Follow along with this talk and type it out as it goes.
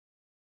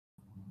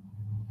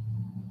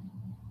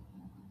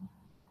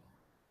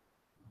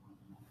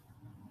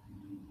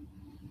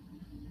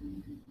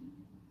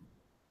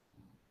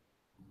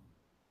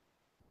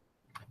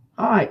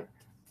Hi,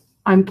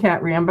 I'm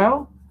Cat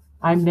Rambo.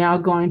 I'm now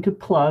going to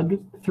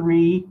plug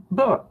 3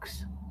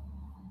 books.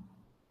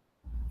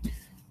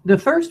 The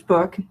first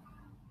book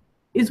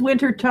is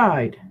Winter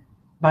Tide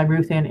by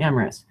Ruthann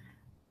Emrys.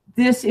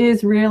 This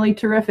is really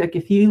terrific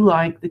if you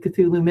like the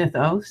Cthulhu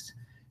mythos.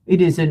 It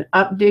is an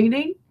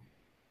updating.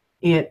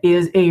 It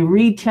is a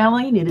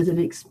retelling. It is an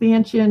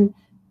expansion.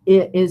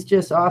 It is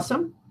just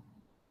awesome.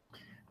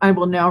 I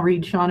will now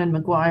read Seanan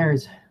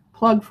McGuire's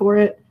plug for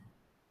it.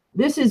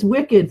 This is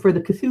wicked for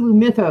the Cthulhu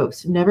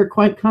mythos, never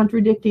quite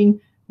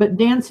contradicting, but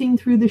dancing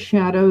through the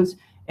shadows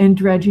and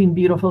dredging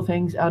beautiful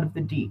things out of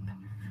the deep.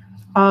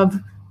 Of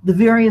the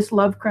various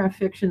Lovecraft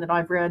fiction that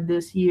I've read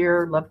this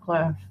year,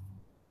 Lovecraft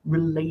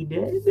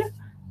related,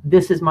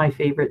 this is my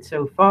favorite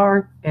so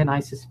far, and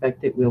I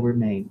suspect it will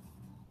remain.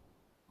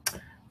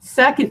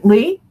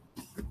 Secondly,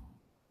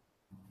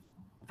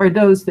 for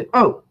those that,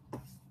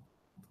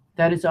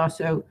 that is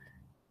also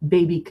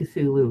Baby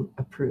Cthulhu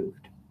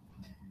approved.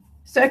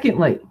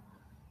 Secondly,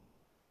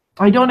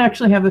 I don't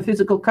actually have a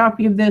physical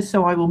copy of this,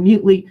 so I will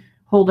mutely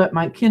hold up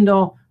my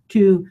Kindle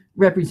to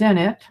represent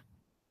it.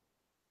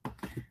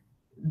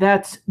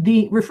 That's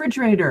The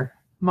Refrigerator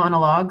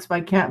Monologues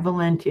by Catherynne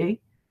Valente,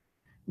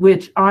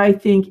 which I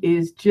think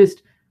is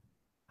just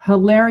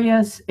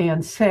hilarious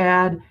and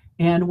sad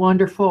and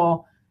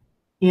wonderful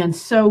and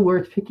so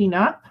worth picking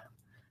up.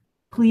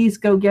 Please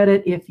go get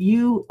it if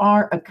you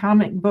are a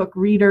comic book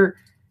reader,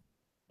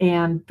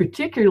 and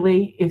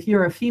particularly if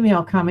you're a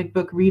female comic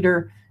book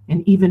reader,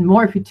 and even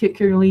more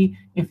particularly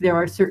if there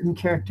are certain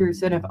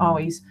characters that have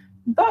always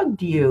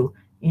bugged you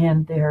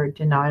in their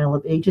denial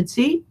of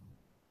agency.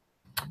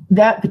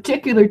 That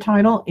particular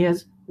title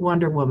is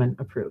Wonder Woman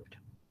approved.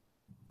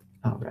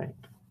 All right.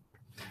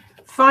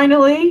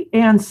 Finally,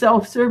 and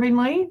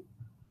self-servingly,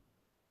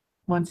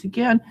 once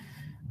again,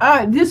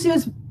 this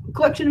is a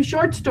collection of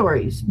short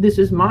stories. This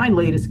is my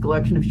latest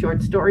collection of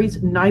short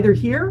stories, Neither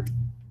Here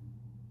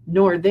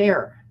Nor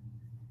There.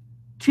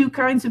 2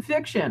 kinds of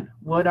fiction.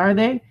 What are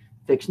they?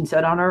 Fiction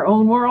set on our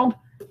own world,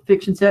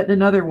 fiction set in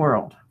another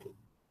world.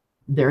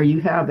 There you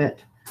have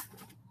it.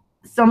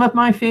 Some of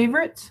my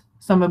favorites,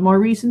 some of more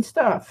recent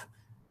stuff.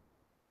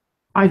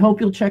 I hope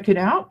you'll check it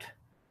out.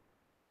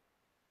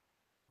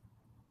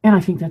 And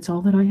I think that's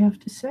all that I have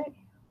to say.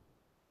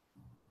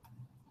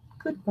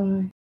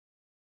 Goodbye.